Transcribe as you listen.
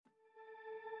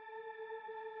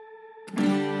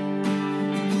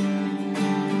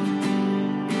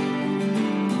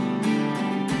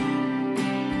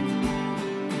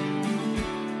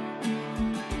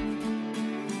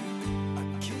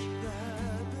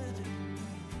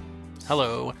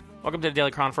Hello. Welcome to the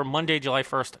Daily Chron for Monday, July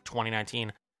 1st,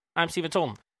 2019. I'm Stephen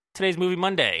Tolton. Today's Movie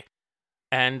Monday.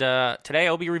 And today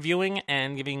I'll be reviewing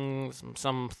and giving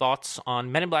some thoughts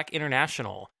on Men in Black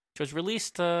International, which was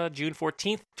released June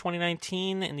 14th,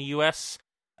 2019 in the US.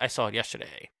 I saw it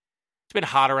yesterday. It's been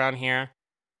hot around here.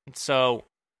 So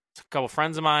a couple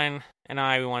friends of mine and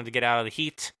we wanted to get out of the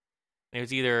heat. And it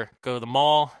was either go to the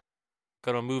mall,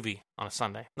 go to a movie on a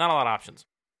Sunday. Not a lot of options.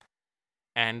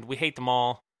 And we hate the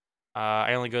mall.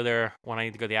 I only go there when I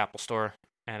need to go to the Apple store,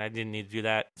 and I didn't need to do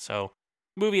that. So,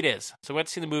 movie it is. So, we went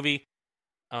to see the movie.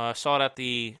 Saw it at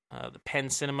the Penn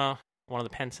Cinema, one of the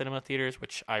Penn Cinema theaters,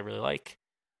 which I really like.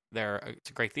 It's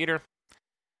a great theater.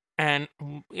 And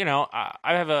you know,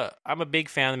 I'm a big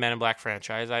fan of the Men in Black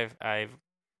franchise.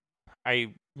 I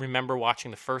remember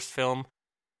watching the first film,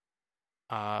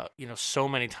 so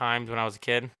many times when I was a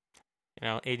kid.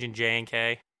 Agent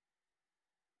J&K.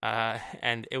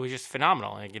 And it was just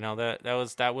phenomenal. Like,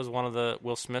 that was one of the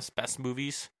Will Smith's best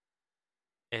movies.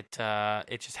 It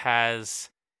just had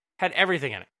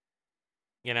everything in it.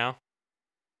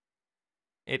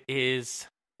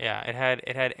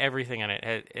 It had everything in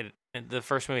it. The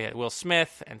first movie had Will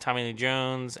Smith and Tommy Lee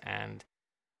Jones, and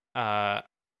I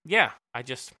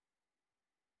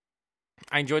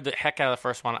enjoyed the heck out of the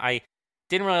first one. I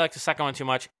didn't really like the second one too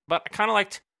much, but I kind of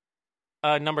liked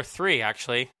number 3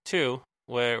 actually too.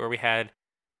 Where we had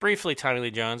briefly Tommy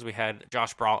Lee Jones, we had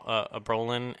Josh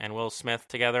Brolin and Will Smith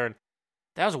together, and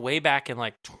that was way back in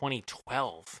like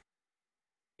 2012.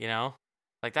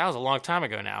 Like that was a long time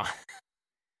ago now.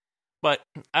 But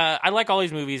I like all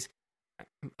these movies,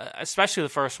 especially the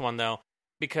first one though,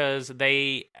 because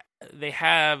they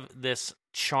have this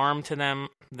charm to them.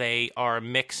 They are a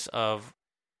mix of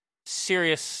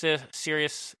serious-ish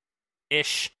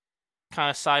kind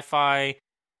of sci-fi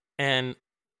and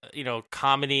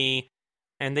comedy,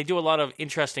 and they do a lot of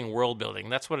interesting world building.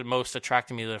 That's what most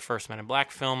attracted me to the first Men in Black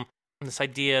film. And this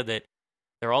idea that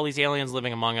there are all these aliens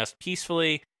living among us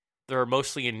peacefully. They're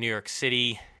mostly in New York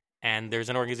City, and there's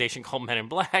an organization called Men in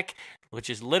Black,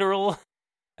 which is literal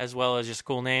as well as just a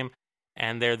cool name,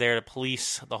 and they're there to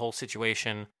police the whole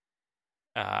situation.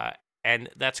 And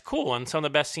that's cool. And some of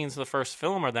the best scenes of the first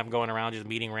film are them going around just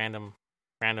meeting random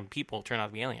people turn out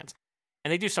to be aliens.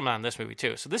 And they do some of that in this movie,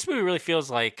 too. So this movie really feels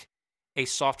like a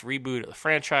soft reboot of the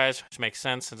franchise, which makes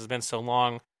sense since it's been so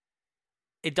long.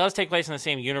 It does take place in the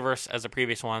same universe as the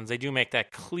previous ones. They do make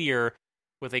that clear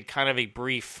with a kind of a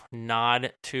brief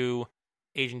nod to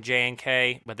Agent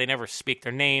J&K, but they never speak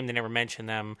their name. They never mention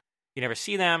them. You never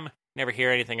see them, never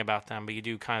hear anything about them, but you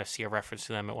do kind of see a reference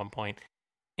to them at one point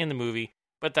in the movie.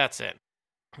 But that's it.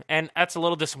 And that's a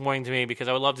little disappointing to me because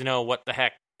I would love to know what the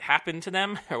heck happened to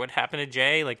them or what happened to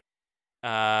Jay. Like,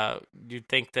 you'd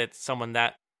think that someone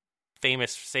that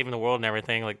famous, saving the world and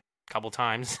everything, like a couple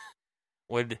times,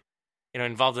 would,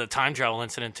 involve the time travel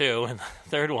incident too. And the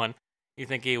third one, you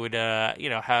think he would,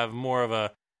 have more of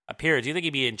a appearance. You think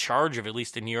he'd be in charge of at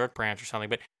least the New York branch or something,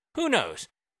 but who knows?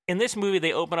 In this movie,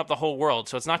 they open up the whole world,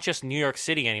 so it's not just New York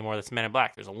City anymore that's Men in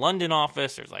Black. There's a London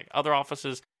office, there's like other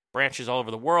offices, branches all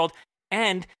over the world,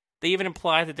 and they even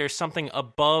imply that there's something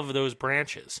above those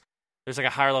branches. There's like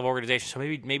a higher level organization, so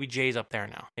maybe Jay's up there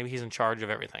now. Maybe he's in charge of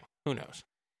everything. Who knows?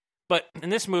 But in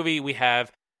this movie, we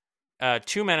have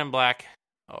 2 Men in Black,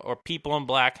 or people in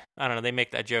black. I don't know. They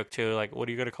make that joke too. Like, what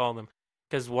are you going to call them?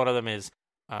 Because one of them is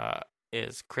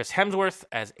Chris Hemsworth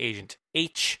as Agent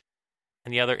H,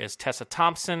 and the other is Tessa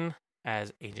Thompson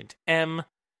as Agent M.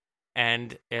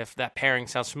 And if that pairing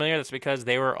sounds familiar, that's because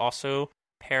they were also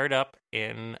paired up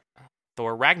in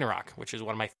Thor Ragnarok, which is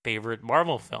one of my favorite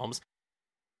Marvel films.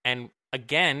 And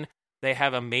again, they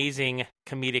have amazing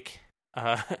comedic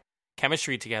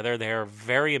chemistry together. They're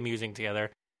very amusing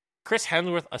together. Chris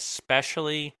Hemsworth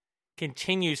especially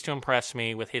continues to impress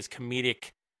me with his comedic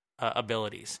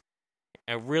abilities.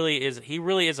 He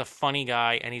really is a funny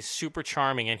guy, and he's super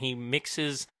charming, and he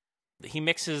mixes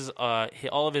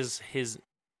all of his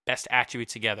best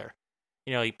attributes together.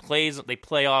 They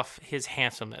play off his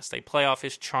handsomeness, they play off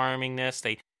his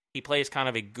charmingness, he plays kind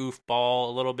of a goofball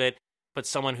a little bit, but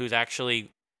someone who's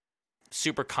actually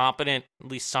super competent,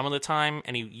 at least some of the time.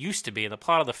 And he used to be, in the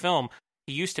plot of the film,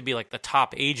 he used to be like the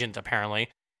top agent, apparently.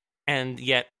 And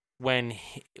yet, when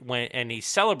he's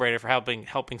celebrated for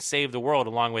helping save the world,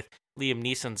 along with Liam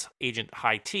Neeson's Agent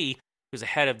High T, who's the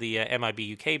head of the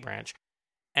MIB UK branch.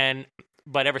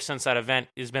 But ever since that event,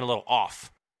 it's been a little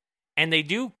off. And they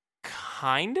do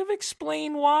kind of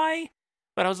explain why,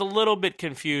 but I was a little bit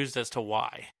confused as to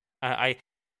why.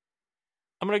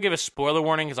 I'm going to give a spoiler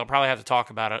warning because I'll probably have to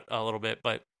talk about it a little bit,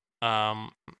 but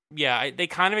they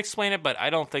kind of explain it, but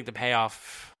I don't think the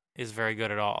payoff is very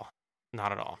good at all.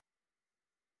 Not at all.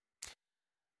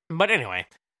 But anyway,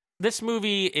 this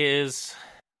movie is,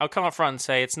 I'll come up front and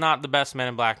say it's not the best Men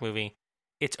in Black movie.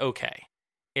 It's okay.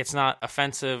 It's not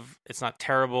offensive. It's not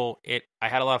terrible. I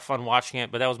had a lot of fun watching it,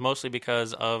 but that was mostly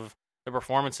because of the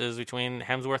performances between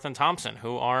Hemsworth and Thompson,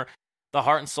 who are the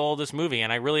heart and soul of this movie.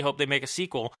 And I really hope they make a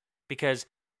sequel because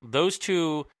those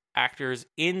two actors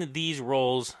in these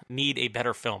roles need a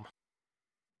better film.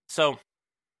 So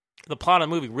the plot of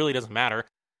the movie really doesn't matter.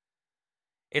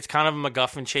 It's kind of a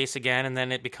MacGuffin chase again, and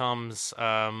then it becomes, it's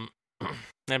a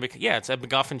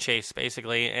MacGuffin chase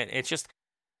basically. It's just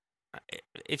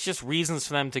reasons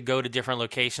for them to go to different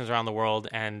locations around the world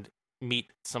and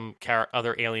meet some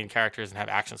other alien characters and have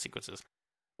action sequences.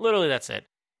 Literally, that's it.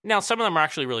 Now, some of them are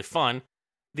actually really fun.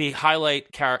 The highlight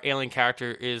alien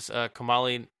character is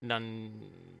Kamali Nanjiani.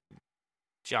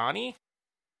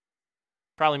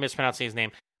 Probably mispronouncing his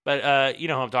name, but you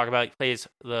know who I'm talking about. He plays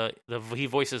he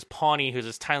voices Pawnee, who's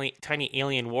this tiny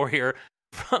alien warrior.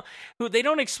 Who they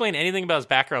don't explain anything about his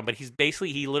background, but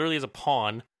he literally is a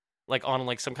pawn, like on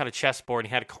like some kind of chessboard. And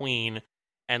he had a queen,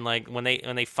 and like when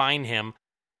they find him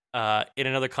in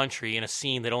another country in a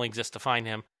scene that only exists to find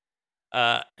him,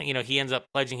 he ends up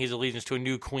pledging his allegiance to a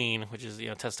new queen, which is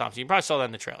Tessa Thompson. You probably saw that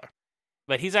in the trailer.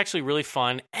 But he's actually really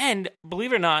fun, and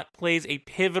believe it or not, plays a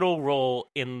pivotal role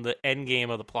in the end game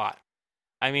of the plot.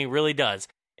 I mean, really does.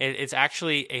 It's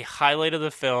actually a highlight of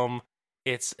the film.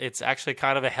 It's actually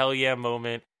kind of a hell yeah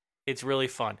moment. It's really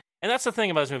fun, and that's the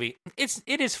thing about this movie.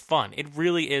 It is fun. It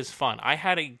really is fun. I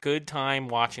had a good time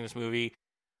watching this movie.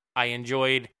 I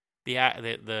enjoyed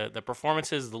the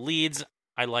performances, the leads.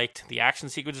 I liked the action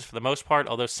sequences for the most part,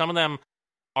 although some of them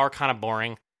are kind of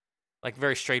boring, like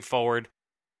very straightforward.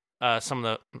 Some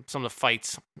of the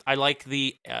fights. I like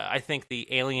I think the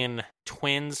alien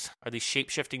twins are these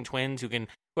shape-shifting twins who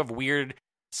have weird,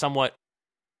 somewhat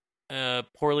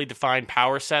poorly defined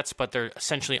power sets, but they're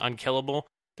essentially unkillable.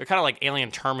 They're kind of like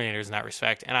alien Terminators in that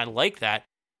respect, and I like that.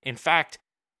 In fact,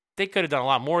 they could have done a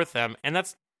lot more with them, and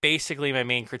that's basically my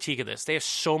main critique of this. They have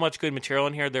so much good material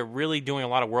in here. They're really doing a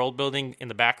lot of world building in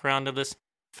the background of this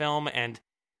film, and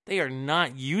they are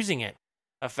not using it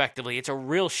effectively. It's a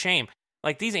real shame.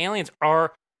 Like, these aliens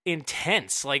are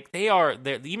intense. Like, even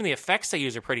the effects they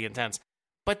use are pretty intense.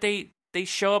 But they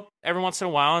show up every once in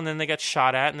a while, and then they get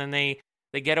shot at, and then they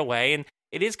get away. And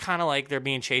it is kind of like they're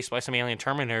being chased by some alien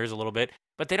Terminators a little bit,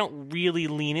 but they don't really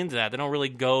lean into that. They don't really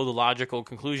go the logical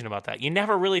conclusion about that. You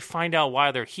never really find out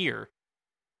why they're here.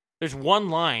 There's one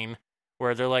line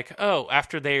where they're like, oh,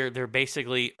 after they're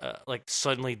basically like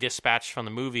suddenly dispatched from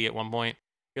the movie at one point,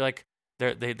 you're like,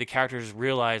 the characters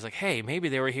realize, like, hey, maybe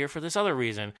they were here for this other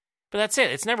reason. But that's it.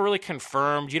 It's never really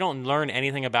confirmed. You don't learn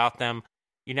anything about them.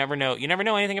 You never know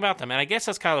anything about them. And I guess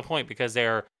that's kind of the point, because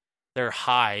they're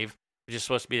Hive, which is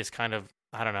supposed to be this kind of,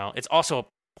 I don't know. It's also a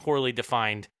poorly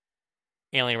defined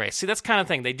alien race. See, that's the kind of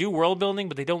thing. They do world building,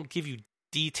 but they don't give you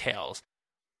details.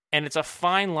 And it's a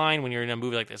fine line when you're in a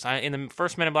movie like this. In the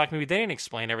first Men in Black movie, they didn't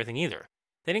explain everything either.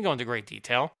 They didn't go into great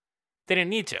detail. They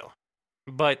didn't need to.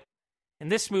 But in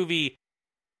this movie,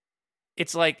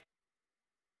 it's like,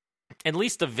 at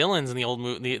least the villains in the old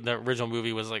movie, the original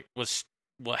movie,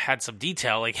 had some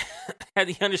detail. Like, had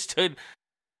he understood,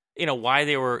 why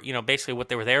they were, basically what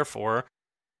they were there for,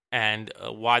 and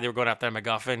why they were going after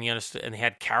MacGuffin. You understood, and they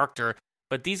had character.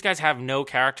 But these guys have no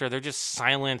character. They're just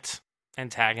silent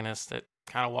antagonists that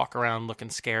kind of walk around looking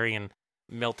scary and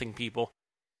melting people.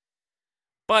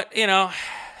 But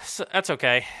so that's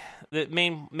okay. The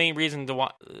main reason to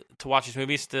watch this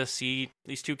movie is to see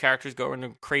these two characters go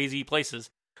into crazy places.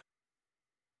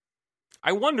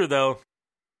 I wonder, though,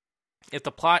 if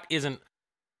the plot isn't...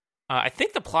 I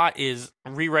think the plot is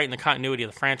rewriting the continuity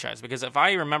of the franchise, because if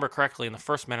I remember correctly, in the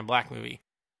first Men in Black movie,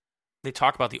 they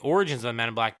talk about the origins of the Men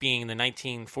in Black being the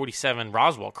 1947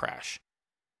 Roswell crash.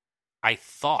 I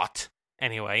thought,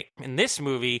 anyway. In this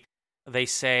movie, they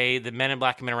say the Men in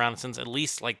Black have been around since at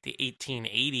least like the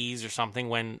 1880s or something,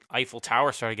 when Eiffel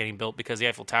Tower started getting built, because the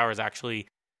Eiffel Tower is actually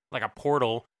like a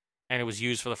portal, and it was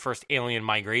used for the first alien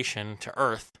migration to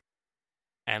Earth.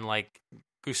 And like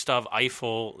Gustav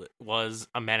Eiffel was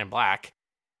a Man in Black.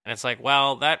 And it's like,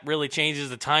 well, that really changes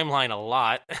the timeline a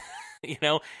lot,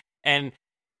 and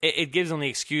it gives them the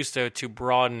excuse to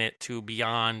broaden it to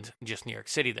beyond just New York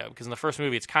City, though, because in the first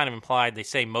movie, it's kind of implied, they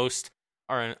say most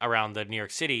are around the New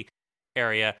York City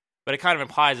area, but it kind of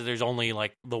implies that there's only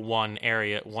like the one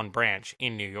area, one branch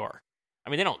in New York. I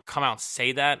mean, they don't come out and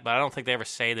say that, but I don't think they ever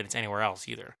say that it's anywhere else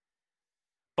either.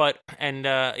 But, and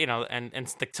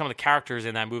some of the characters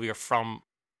in that movie are from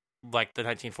like the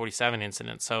 1947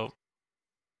 incident. So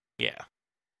yeah,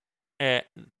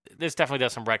 this definitely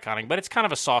does some retconning, but it's kind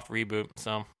of a soft reboot,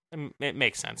 so it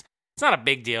makes sense. It's not a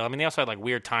big deal. I mean, they also had like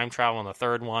weird time travel in the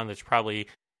third one, which probably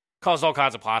caused all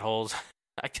kinds of plot holes.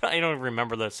 I don't even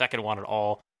remember the second one at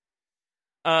all.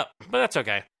 But that's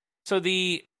okay. So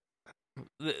the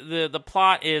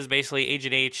plot is basically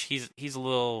Agent H. He's a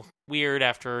little weird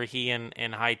after he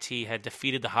and High T had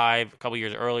defeated the Hive a couple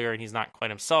years earlier, and he's not quite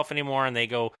himself anymore. And they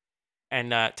go, and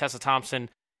Tessa Thompson,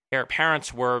 her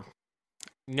parents were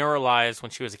neuralized when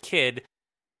she was a kid.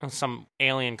 Some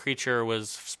alien creature was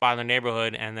spotted in the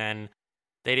neighborhood, and then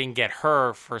they didn't get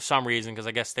her for some reason because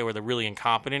I guess they were the really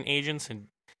incompetent agents. And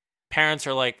parents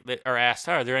are asked,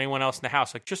 "Oh, are there anyone else in the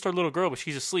house?" Like, just our little girl, but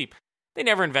she's asleep. They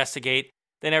never investigate.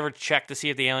 They never checked to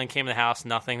see if the alien came to the house.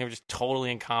 Nothing. They were just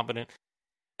totally incompetent.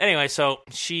 Anyway, so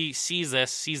she sees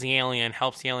the alien,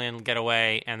 helps the alien get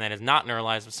away, and then is not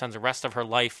neuralized, but spends the rest of her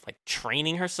life like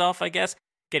training herself, I guess,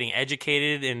 getting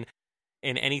educated in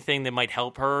anything that might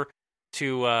help her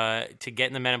to get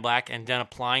in the Men in Black, and then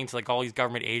applying to like all these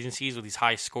government agencies with these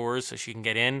high scores so she can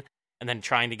get in, and then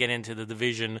trying to get into the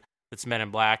division that's Men in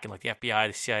Black and like the FBI,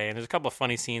 the CIA. And there's a couple of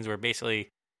funny scenes where basically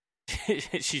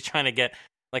she's trying to get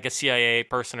like a CIA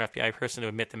person or FBI person to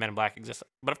admit the Men in Black exists,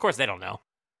 but of course they don't know.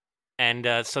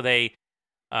 And so they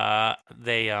I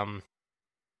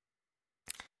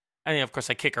think of course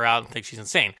I kick her out and think she's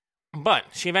insane. But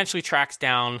she eventually tracks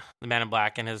down the Men in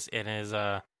Black in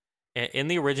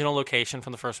the original location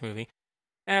from the first movie,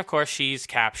 and of course she's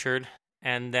captured.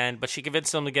 And then, but she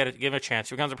convinces them to give it a chance.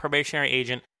 She becomes a probationary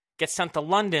agent, gets sent to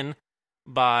London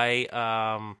by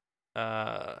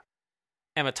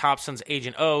Emma Thompson's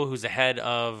Agent O, who's the head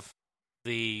of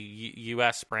the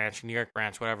U.S. branch, New York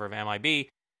branch, whatever, of MIB,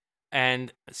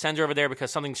 and sends her over there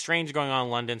because something strange is going on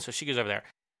in London, so she goes over there.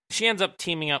 She ends up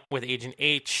teaming up with Agent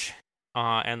H,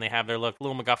 and they have their little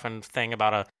MacGuffin thing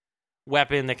about a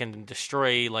weapon that can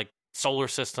destroy, like, solar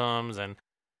systems, and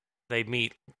they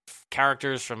meet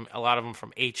characters from, a lot of them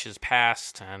from H's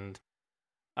past, and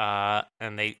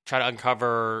they try to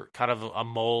uncover kind of a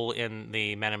mole in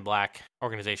the Men in Black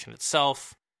organization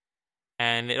itself,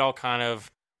 and it all kind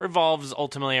of revolves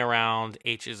ultimately around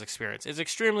H's experience. It's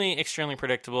extremely, extremely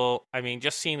predictable. I mean,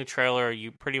 just seeing the trailer,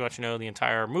 you pretty much know the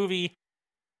entire movie,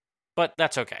 but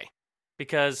that's okay,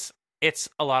 because it's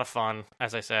a lot of fun,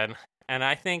 as I said, and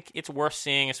I think it's worth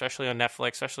seeing, especially on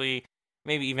Netflix, especially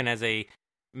maybe even as a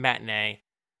matinee.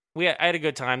 I had a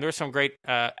good time. There were some great,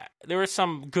 there were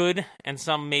some good and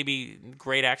some maybe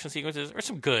great action sequences, or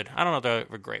some good. I don't know if they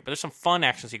were great, but there's some fun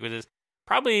action sequences.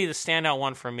 Probably the standout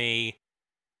one for me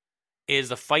is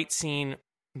the fight scene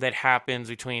that happens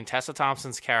between Tessa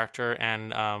Thompson's character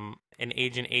and an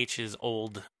Agent H's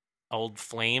old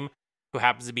flame, who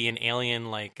happens to be an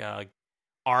alien like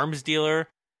arms dealer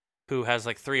who has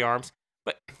like 3 arms.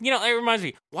 But you know, it reminds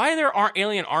me, why there aren't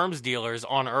alien arms dealers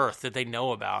on Earth that they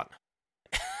know about?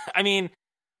 I mean,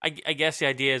 I guess the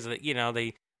idea is that, you know,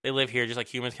 they live here just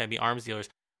like humans can be arms dealers.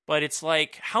 But it's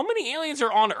like, how many aliens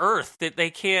are on Earth that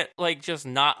they can't like just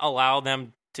not allow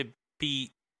them to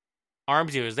be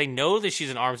arms dealers? They know that she's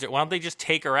an arms dealer. Why don't they just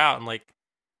take her out and like?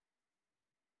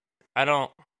 I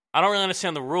don't really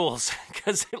understand the rules,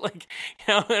 because like,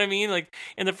 you know what I mean? Like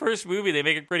in the first movie, they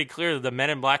make it pretty clear that the Men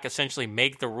in Black essentially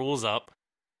make the rules up.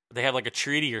 They have like a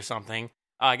treaty or something.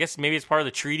 I guess maybe it's part of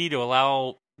the treaty to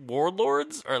allow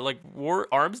warlords or like war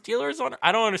arms dealers on.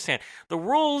 I don't understand the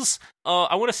rules.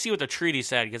 I want to see what the treaty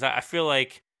said, because I feel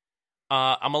like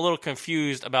I'm a little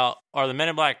confused about, are the Men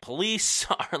in Black police?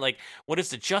 Or like, what does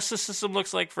the justice system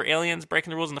looks like for aliens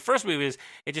breaking the rules? In the first movie,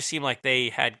 it just seemed like they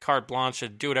had carte blanche to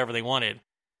do whatever they wanted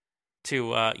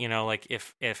to, you know, like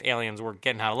if aliens were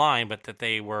getting out of line, but that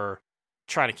they were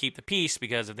trying to keep the peace,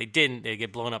 because if they didn't, they'd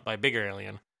get blown up by a bigger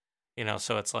alien. You know,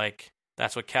 so it's like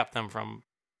that's what kept them from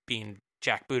being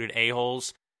jackbooted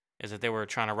a-holes, is that they were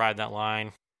trying to ride that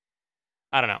line.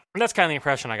 I don't know. That's kind of the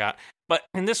impression I got. But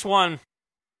in this one,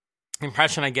 the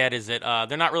impression I get is that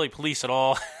they're not really police at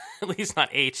all. At least not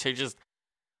H. They're just,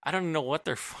 I don't know what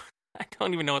I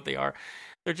don't even know what they are.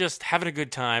 They're just having a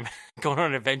good time, going on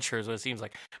an adventure is what it seems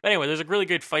like. But anyway, there's a really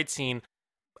good fight scene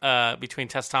between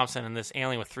Tess Thompson and this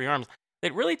alien with 3 arms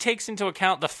that really takes into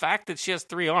account the fact that she has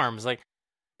 3 arms. Like,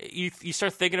 you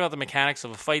start thinking about the mechanics of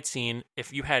a fight scene.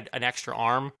 If you had an extra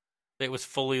arm that was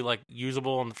fully like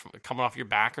usable and coming off your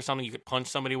back or something, you could punch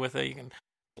somebody with it. You can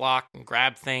block and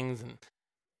grab things, and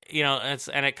you know,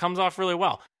 and it comes off really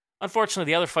well.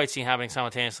 Unfortunately, the other fight scene happening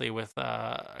simultaneously with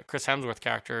Chris Hemsworth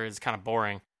character is kind of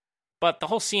boring, but the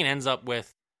whole scene ends up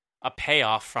with a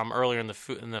payoff from earlier in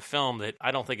the film that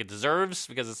I don't think it deserves,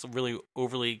 because it's really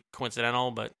overly coincidental.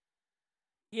 But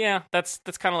yeah, that's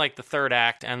kind of like the third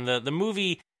act, and the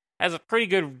movie has a pretty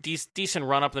good, decent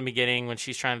run up in the beginning when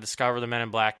she's trying to discover the Men in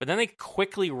Black. But then they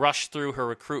quickly rush through her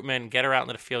recruitment, get her out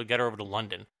into the field, get her over to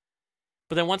London.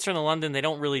 But then once they're in London, they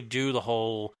don't really do the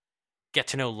whole get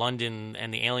to know London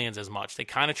and the aliens as much. They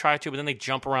kind of try to, but then they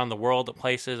jump around the world at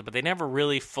places, but they never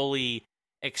really fully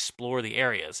explore the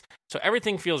areas. So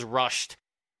everything feels rushed,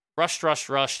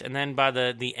 and then by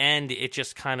the end, it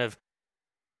just kind of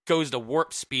goes to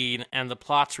warp speed, and the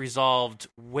plot's resolved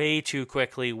way too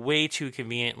quickly, way too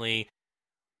conveniently.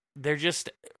 They're just,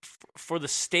 for the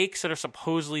stakes that are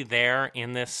supposedly there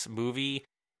in this movie,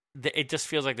 it just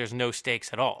feels like there's no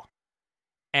stakes at all.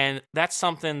 And that's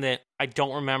something that I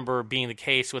don't remember being the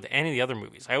case with any of the other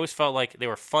movies. I always felt like they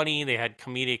were funny, they had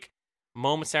comedic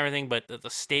moments and everything, but the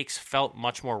stakes felt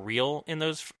much more real in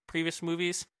those previous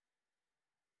movies.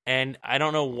 And I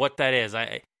don't know what that is.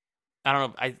 I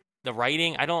don't know. The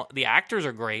writing, the actors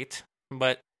are great,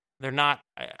 but they're not,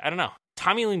 I don't know.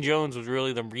 Tommy Lee Jones was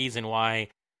really the reason why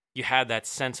you had that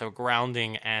sense of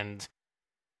grounding and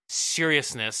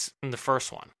seriousness in the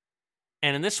first one.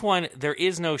 And in this one, there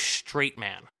is no straight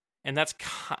man. And that's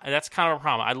kind of a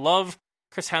problem. I love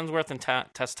Chris Hemsworth and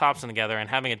Tessa Thompson together, and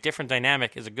having a different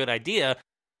dynamic is a good idea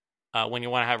when you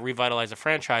want to revitalize a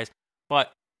franchise.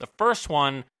 But the first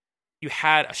one, you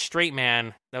had a straight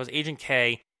man that was Agent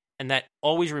K, and that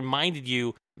always reminded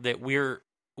you that we're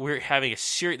having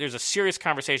there's a serious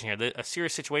conversation here, a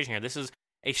serious situation here. This is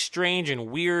a strange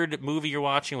and weird movie you're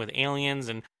watching with aliens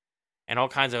and all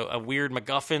kinds of weird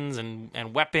MacGuffins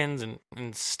and weapons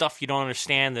and stuff you don't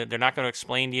understand that they're not going to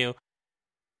explain to you.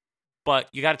 But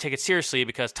you got to take it seriously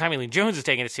because Tommy Lee Jones is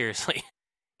taking it seriously.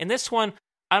 In this one,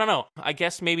 I don't know. I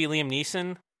guess maybe Liam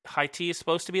Neeson, High T, is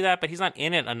supposed to be that, but he's not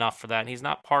in it enough for that. And he's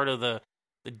not part of the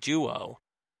duo.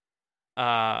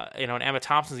 And Emma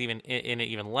Thompson's even in it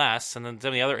even less. And then some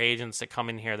of the other agents that come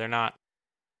in here, they're not,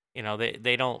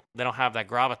 they don't have that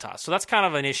gravitas. So that's kind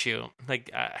of an issue.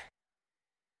 Like,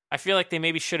 I feel like they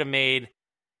maybe should have made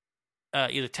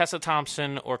either Tessa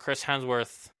Thompson or Chris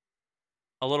Hemsworth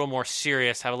a little more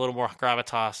serious, have a little more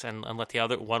gravitas, and let the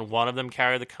other one of them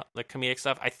carry the comedic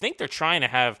stuff. I think they're trying to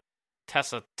have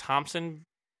Tessa Thompson,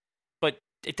 but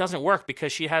it doesn't work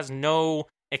because she has no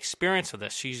experience with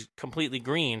this. She's completely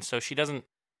green, so she doesn't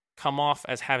come off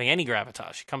as having any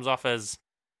gravitas. She comes off as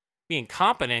being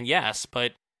competent, yes,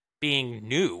 but being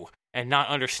new and not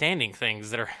understanding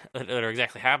things that are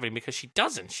exactly happening because she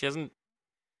doesn't.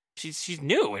 She's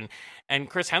new, and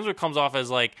Chris Hemsworth comes off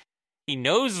as like he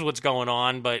knows what's going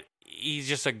on, but he's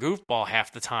just a goofball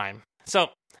half the time. So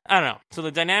I don't know. So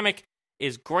the dynamic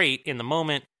is great in the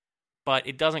moment, but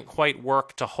it doesn't quite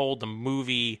work to hold the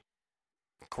movie,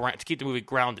 to keep the movie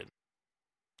grounded.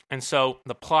 And so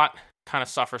the plot kind of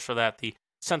suffers for that. The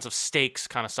sense of stakes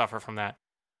kind of suffer from that.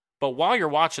 But while you're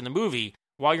watching the movie,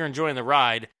 while you're enjoying the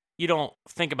ride, you don't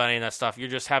think about any of that stuff. You're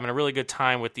just having a really good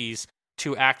time with these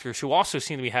two actors who also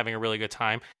seem to be having a really good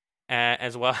time,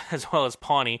 as well as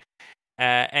Pawnee.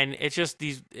 And it's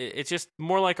just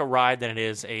more like a ride than it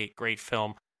is a great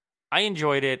film. I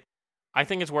enjoyed it. I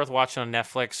think it's worth watching on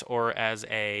Netflix or as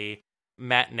a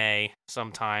matinee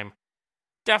sometime.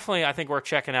 Definitely, I think worth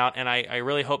checking out, and I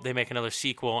really hope they make another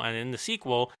sequel. And in the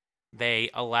sequel, they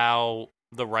allow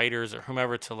the writers or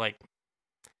whomever to, like,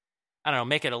 I don't know,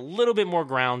 make it a little bit more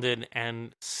grounded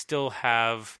and still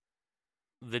have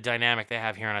the dynamic they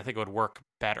have here, and I think it would work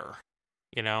better,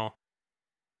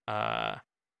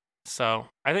 So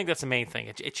I think that's the main thing.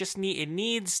 It just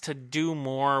needs to do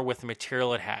more with the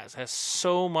material it has. It has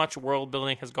so much world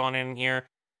building has gone in here.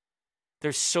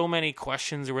 There's so many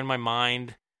questions that were in my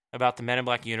mind about the Men in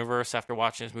Black universe after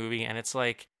watching this movie, and it's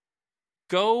like,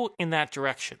 go in that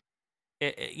direction.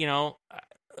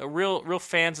 Real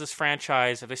fans of this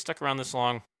franchise, if they stuck around this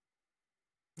long,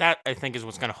 that I think is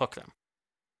what's going to hook them.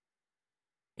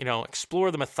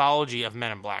 Explore the mythology of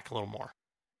Men in Black a little more,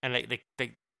 and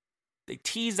they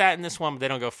tease that in this one, but they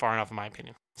don't go far enough, in my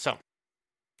opinion. So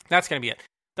that's going to be it.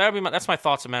 That's my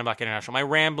thoughts of Men in Black International. My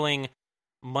rambling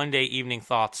Monday evening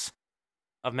thoughts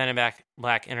of Men in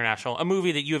Black International, a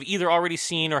movie that you have either already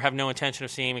seen or have no intention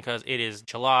of seeing because it is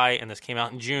July and this came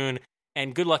out in June.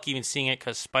 And good luck even seeing it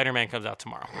because Spider-Man comes out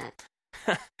tomorrow.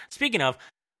 Speaking of,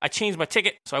 I changed my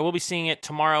ticket, so I will be seeing it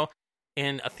tomorrow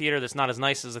in a theater that's not as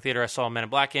nice as the theater I saw Men in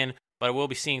Black in, but I will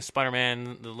be seeing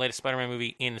Spider-Man, the latest Spider-Man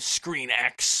movie, in Screen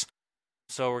X.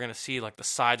 So we're going to see, like, the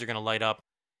sides are going to light up.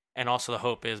 And also the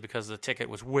hope is, because the ticket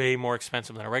was way more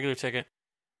expensive than a regular ticket,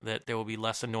 that there will be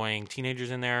less annoying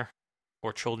teenagers in there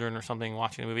or children or something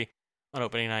watching the movie on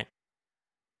opening night.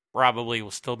 Probably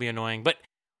will still be annoying, but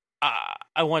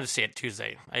I wanted to see it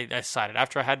Tuesday. I decided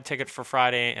after I had a ticket for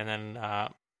Friday, and then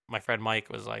my friend Mike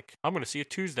was like, I'm going to see it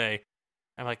Tuesday.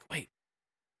 I'm like, wait,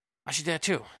 I should do that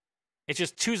too. It's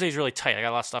just Tuesday's really tight. I got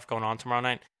a lot of stuff going on tomorrow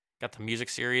night. Got the music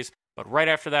series. But right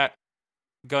after that,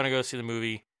 going to go see the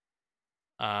movie.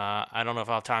 I don't know if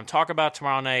I'll have time to talk about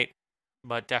tomorrow night,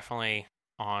 but definitely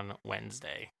on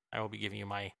Wednesday, I will be giving you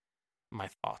my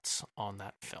thoughts on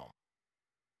that film.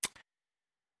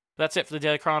 That's it for the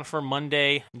Daily Chron for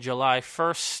Monday, July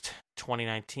 1st,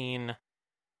 2019.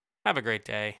 Have a great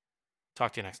day.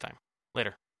 Talk to you next time.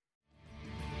 Later.